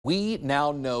We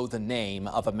now know the name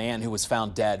of a man who was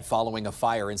found dead following a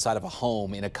fire inside of a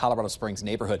home in a Colorado Springs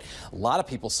neighborhood. A lot of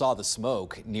people saw the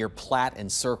smoke near Platt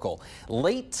and Circle.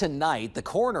 Late tonight, the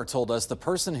coroner told us the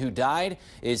person who died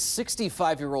is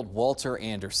 65-year-old Walter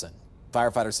Anderson.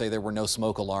 Firefighters say there were no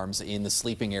smoke alarms in the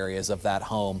sleeping areas of that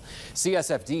home.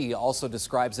 CSFD also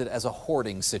describes it as a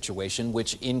hoarding situation,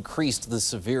 which increased the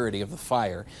severity of the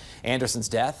fire. Anderson's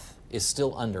death is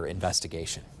still under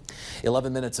investigation.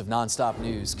 11 minutes of nonstop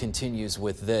news continues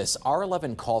with this. Our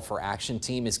 11 Call for Action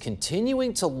team is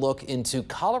continuing to look into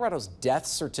Colorado's death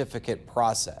certificate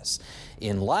process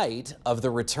in light of the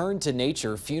Return to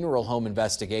Nature funeral home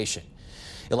investigation.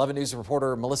 11 News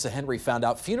reporter Melissa Henry found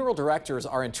out funeral directors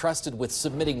are entrusted with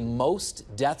submitting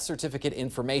most death certificate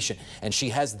information, and she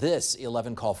has this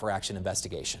 11 Call for Action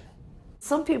investigation.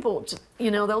 Some people,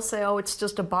 they'll say, oh, it's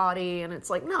just a body, and it's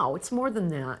like, no, it's more than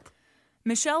that.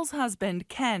 Michelle's husband,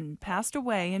 Ken, passed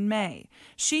away in May.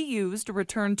 She used a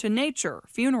Return to Nature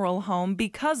funeral home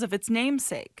because of its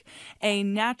namesake, a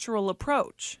natural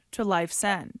approach to life's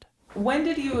end. When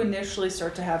did you initially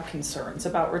start to have concerns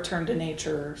about Return to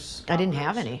Nature's I didn't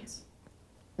have any.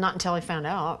 Not until I found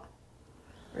out.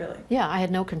 Really? Yeah, I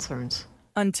had no concerns.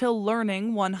 Until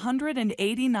learning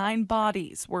 189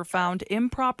 bodies were found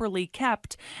improperly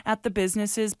kept at the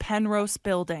business's Penrose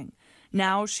building.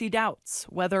 Now she doubts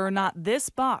whether or not this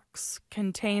box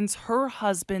contains her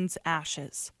husband's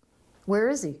ashes. Where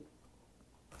is he?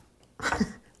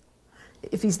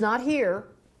 If he's not here,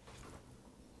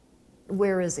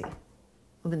 where is he?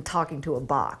 I've been talking to a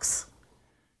box.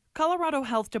 Colorado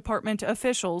Health Department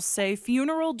officials say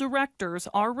funeral directors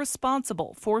are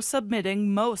responsible for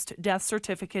submitting most death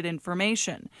certificate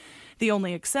information. The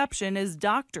only exception is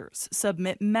doctors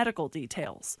submit medical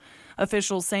details.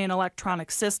 Officials say an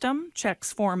electronic system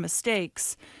checks for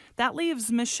mistakes. That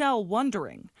leaves Michelle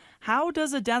wondering, how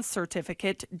does a death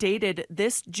certificate dated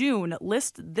this June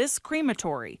list this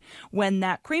crematory when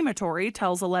that crematory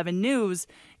tells 11 News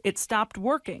it stopped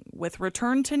working with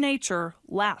Return to Nature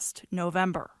last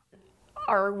November?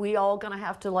 Are we all going to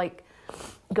have to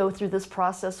go through this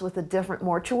process with a different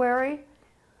mortuary?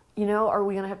 Are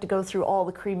we going to have to go through all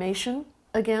the cremation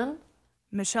again?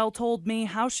 Michelle told me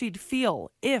how she'd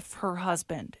feel if her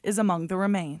husband is among the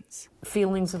remains.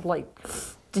 Feelings of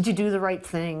did you do the right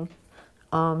thing?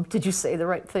 Did you say the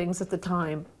right things at the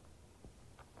time?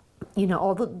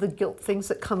 All the guilt things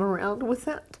that come around with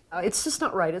it. It's just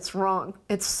not right. It's wrong.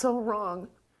 It's so wrong.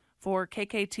 For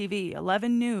KKTV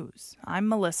 11 News, I'm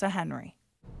Melissa Henry.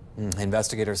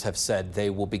 Investigators have said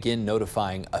they will begin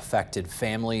notifying affected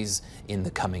families in the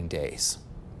coming days.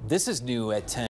 This is new at 10.